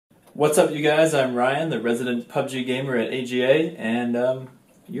What's up, you guys? I'm Ryan, the resident PUBG gamer at AGA, and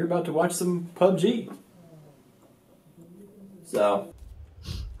you're about to watch some PUBG. So,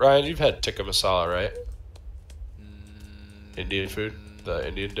 Ryan, you've had tikka masala, right? Indian food, the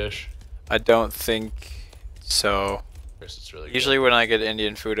Indian dish. I don't think so. It's really Usually good. when I get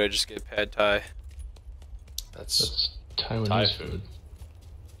Indian food, I just get pad thai. That's Taiwanese Thai food.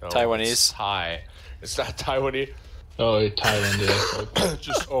 No, Taiwanese? It's Thai. It's not Taiwanese. Oh, Thailand. Yeah.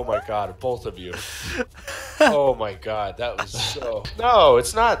 Just oh my god, both of you. Oh my god, that was so. No,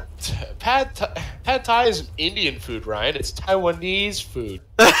 it's not. Pad Thai is Indian food, Ryan. It's Taiwanese food.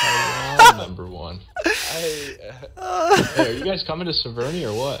 Taiwan, number one. Hey, Hey, are you guys coming to Severny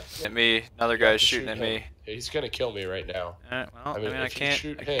or what? At me, another guy's shooting at me. He's gonna kill me right now. Well, I mean, I if you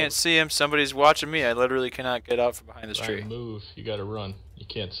shoot him- can't see him. Somebody's watching me. I literally cannot get out from behind this tree. Ryan, move. You gotta run. You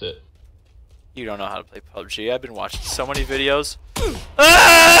can't sit. You don't know how to play PUBG. I've been watching so many videos.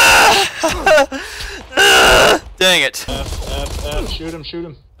 Dang it! F. Shoot him, shoot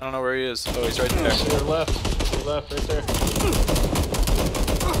him. I don't know where he is. Oh, he's right there. To your left. To your left, right there.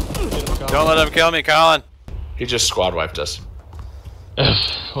 Get him, Colin. Don't let him kill me, Colin. He just squad wiped us. F.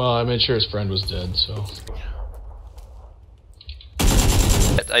 Well, I made sure his friend was dead, so.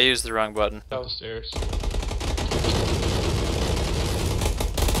 I used the wrong button. Up the stairs.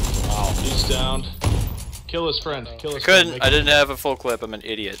 Wow, he's down. Kill his friend. Kill I his couldn't. friend. I didn't have a full clip. I'm an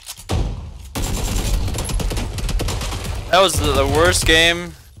idiot. That was the worst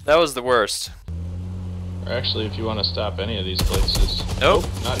game. That was the worst. Or actually, if you want to stop any of these places. Nope.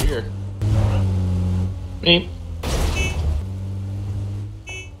 Not here. Meep.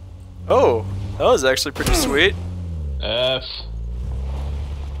 Oh, that was actually pretty sweet. F.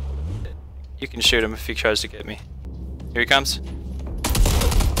 You can shoot him if he tries to get me. Here he comes.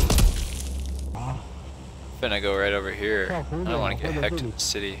 Finna go right over here. I don't want to get hecked in the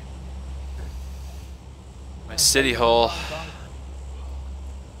city. My city hole.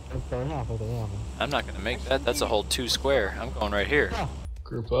 I'm not gonna make that. That's a hole 2 square. I'm going right here.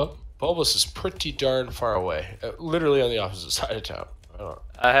 Group up. Bulbous is pretty darn far away. Literally on the opposite side of town.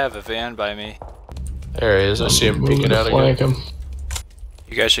 I have a van by me. There he is. I see him Moving peeking to out flank again. him.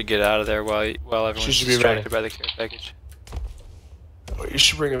 You guys should get out of there while everyone's should be distracted ready. by the care package. Oh, you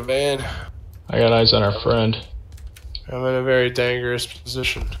should bring a van. I got eyes on our friend. I'm in a very dangerous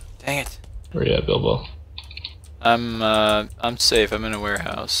position. Dang it. Where you at, Bilbo? I'm safe. I'm in a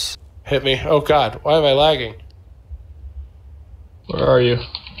warehouse. Hit me. Oh god, why am I lagging? Where are you?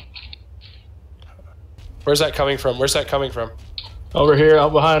 Where's that coming from? Where's that coming from? Over here,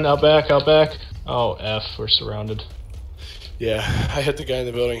 out behind, out back, out back. Oh, F, we're surrounded. Yeah, I hit the guy in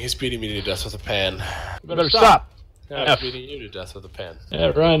the building. He's beating me to death with a pan. You better stop! No, F. he's beating you to death with a pan. Yeah,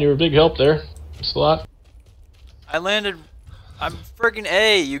 Ryan, you were a big help there. Thanks a lot. I landed. I'm freaking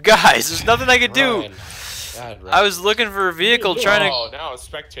A, you guys. There's nothing I could do. Ryan. God, Ryan. I was looking for a vehicle trying to. Oh, now I'm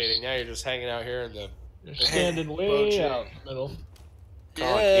spectating. Now you're just hanging out here in the You're standing way out in the middle.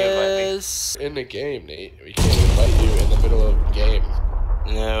 Yes. in the game, Nate. We can't invite you in the middle of the game.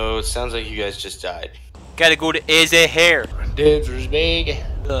 No, it sounds like you guys just died. Gotta go to Easy Hair. Dibs was big.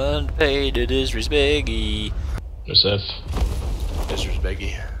 Unpaid it is Risbeggy. Just F. Mr.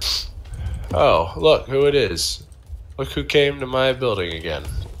 Beggy. Oh, look who it is. Look who came to my building again.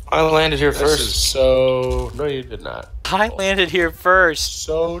 I landed here This first. is so... No, you did not. I landed here first.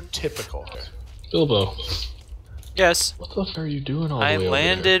 So typical. Bilbo, Yes. what the f are you doing all I the way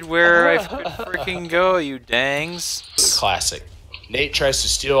landed where I could freaking go, you dangs. Classic. Nate tries to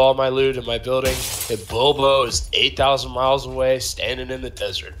steal all my loot in my building, and Bulbo is 8,000 miles away, standing in the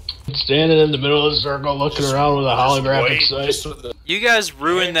desert. over there? Standing in the middle of the circle, looking around with a holographic Wait, sight. just with the- You guys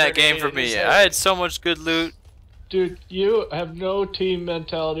ruined that game for Grenade in me. his head. I had so much good loot. Dude, you have no team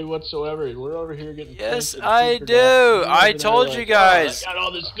mentality whatsoever. We're over here getting. Yes, flanked and I super do. down. I You're told like, you guys. "Oh, I got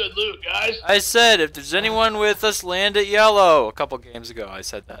all this good loot, guys. I said if there's anyone with us, land at yellow. A couple games ago, I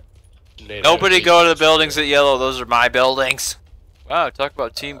said that. Nate Nobody actually- go to the buildings at yellow. Those are my buildings. Wow, talk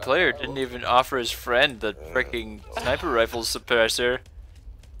about team player. Didn't even offer his friend the freaking sniper rifle suppressor.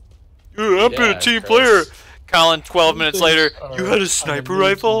 Yeah, I've been Yeah, a team Chris. player. Colin, 12 These minutes things later, are you had a sniper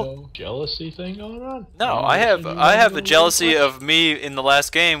rifle? no jealousy thing going on? No, You I have mentioned you I had have no the jealousy weapon? of me in the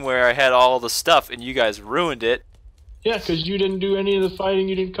last game where I had all the stuff and you guys ruined it. Yeah, because you didn't do any of the fighting.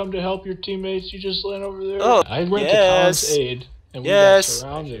 You didn't come to help your teammates. You just went over there. Oh, I went yes. to Colin's aid, and we Yes. got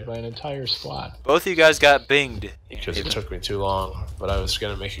surrounded by an entire squad. Both of you guys got binged. Because it took me too long, but I was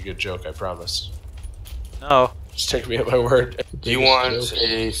gonna make a good joke, I promise. No. Just take me at my word. Do you want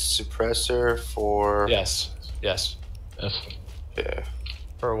a suppressor for... Yes. Yes. F. Yeah.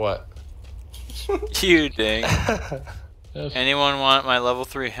 For what? You dang. Anyone want my level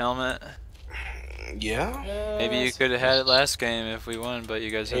 3 helmet? Yeah. Maybe you could have had it last game if we won, but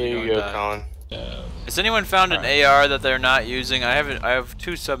you guys had to Here go you and go, die. Colin. Has anyone found an AR that they're not using? I have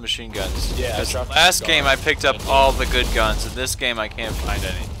 2 submachine guns. Yeah, Because dropped last the game gun. I picked up all the good guns, and this game I can't find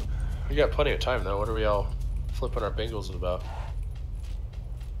any. We got plenty of time though. What are we all flipping our bingles about?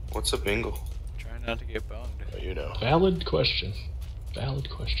 What's a bingle? Trying not to get bonged. Oh, you know. Valid question. Valid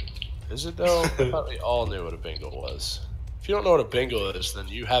question. Is it though? I thought we all knew what a bingle was. If you don't know what a bingle is, then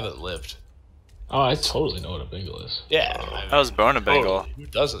you haven't lived. Oh, I totally know what a bingle is. Yeah. I was born a bingle. Totally. Who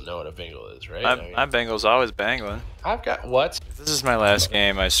doesn't know what a bingle is, right? My bingle's always bangling. I've got what? If this is my last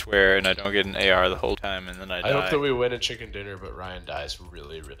game, I swear, and I don't get an AR the whole time, and then I die. I hope that we win a chicken dinner, but Ryan dies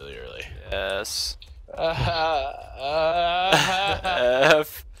really, really early. Yes.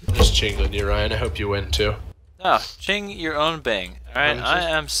 F. Just jingling you, Ryan. I hope you win too. No, ching your own bang. Alright, I'm I just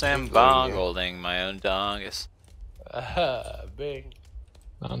am Sam jingling you. Bongholding my own dongus. Bing.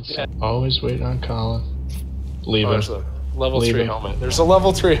 Nonsense. Always waiting on Colin. Leave Oh, him. there's a level Leave 3 him. helmet. There's a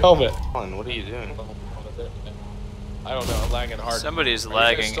level 3 helmet. Colin, what are you doing? I don't know. I'm lagging hard. Somebody's Are you guys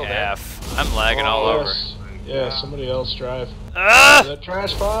lagging still there? F. I'm lagging all over. Yes. Yeah, somebody else drive. Ah! That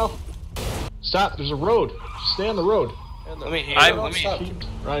trash pile? Stop, there's a road. Stay on the road. Let me hear. I'm- Let me.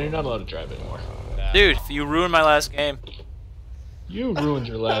 Ryan, you're not allowed to drive anymore. Dude, you ruined my last game. You ruined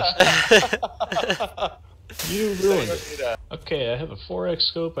your last. You ruined it. Okay, I have a 4x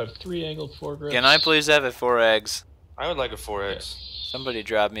scope. I have 3 angled foregrips. Can I please have it 4 eggs? I would like a 4x. Somebody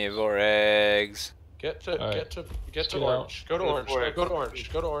drop me 4 eggs. Get to Alright. get to get orange. Go to Go to orange. four Go to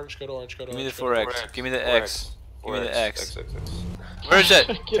orange. Go to orange. Go to orange. Go to Give me the orange. 4 eggs. Give me the X. Give me the X. X. Where is it?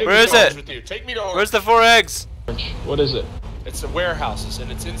 Get Where is it? With you. Take me to orange. Where's the 4 eggs? What is it? It's the warehouses, and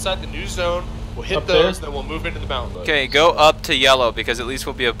it's inside the new zone. We'll hit Up there? those, then we'll move into the mountain. Okay, go up to yellow because at least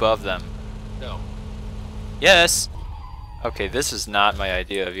we'll be above them. No. Yes. Okay, this is not my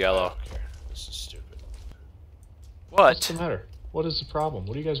idea of I yellow. don't care. This is stupid. What's the What? matter? What is the problem?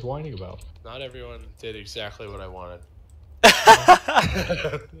 What are you guys whining about? Not everyone did exactly what I wanted.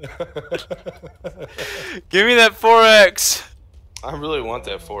 Give me that 4X. I really want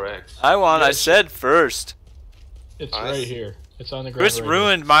that 4x. I want, I said first. It's Nice. right here. It's on the ground. Chris right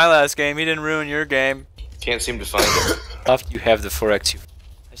ruined my last game. He didn't ruin your game. Can't seem to find it. Left, you have the 4X.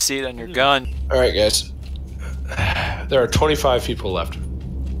 I see it on your gun. Alright, guys. There are 25 people left.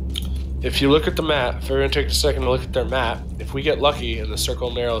 If you look at the map, if everyone takes a second to look at their map, if we get lucky and the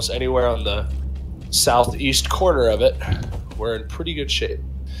circle narrows anywhere on the southeast corner of it, we're in pretty good shape.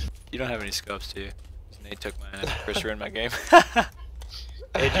 You don't have any scopes, do you? 'Cause Nate took mine and Chris ruined my game.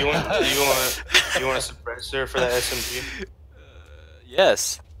 Hey, do you want a suppressor for that SMG?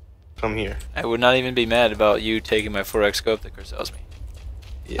 Yes. Come here. I would not even be mad about you taking my 4X scope that Chris sells me.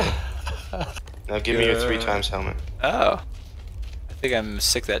 Yeah. Now give me your 3 times helmet. Oh. I think I'm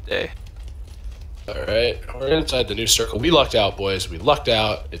sick that day. Alright, we're inside the new circle. We lucked out, boys. We lucked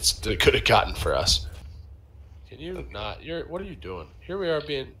out. It could have gotten for us. Can you not? What are you doing? Here we are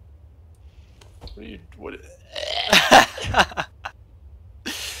being... What?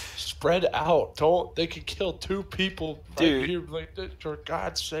 Spread out. Don't. They could kill 2 people Dude. right here like this, for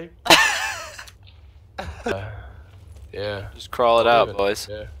God's sake. Yeah. Just crawl it out, boys.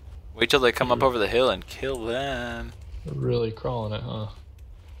 Yeah. Wait till they come up over the hill and kill them. They're really crawling it, huh?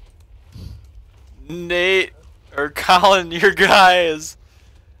 Nate or Colin, your guy is.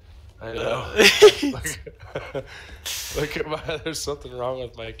 I know. Look at my. There's something wrong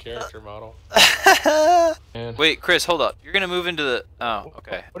with my character model. And Wait, Chris, hold up. You're gonna move into the. Oh,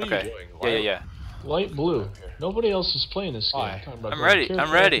 okay. What are okay. you doing? Yeah. light blue. Nobody else is playing this game. Why? Talking about I'm going ready, care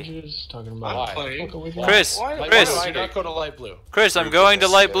I'm ready. packages, Talking I'm about playing. fucking with Chris, Why Chris. Why do I not go to light blue? Chris, I'm going to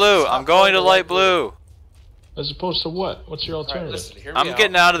light blue. I'm going to light blue. As opposed to what? What's your All right, alternative? listen, hear me I'm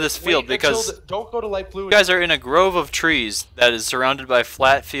getting out of this field Wait until because don't go to light blue. you guys are in a grove of trees that is surrounded by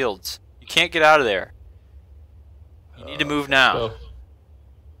flat fields. You can't get out of there. You need to move now. Go.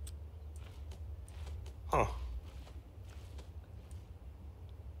 Huh.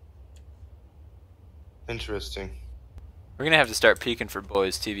 Interesting. We're gonna have to start peeking for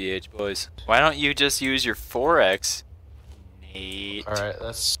boys, TBH boys. Why don't you just use your 4X? Nate. All right,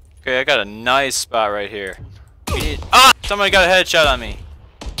 that's Okay, I got a nice spot right here. Ah! Somebody got a headshot on me.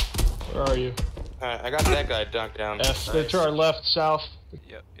 Where are you? Alright, I got that guy dunked down. F. They're to our left, south.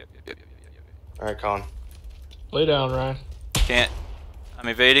 Yep. Alright, Colin. Lay down, Ryan. Can't. I'm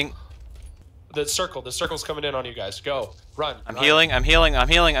evading. the circle. The circle's coming in on you guys. Go, run. I'm run. healing. I'm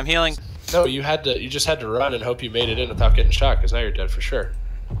healing. No, you had to. You just had to run and hope you made it in without getting shot, because now you're dead for sure.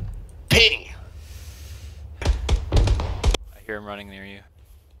 Ping. I hear him running near you.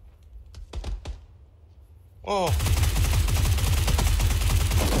 Whoa.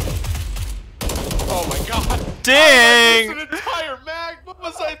 Oh my god! Dang! Listen to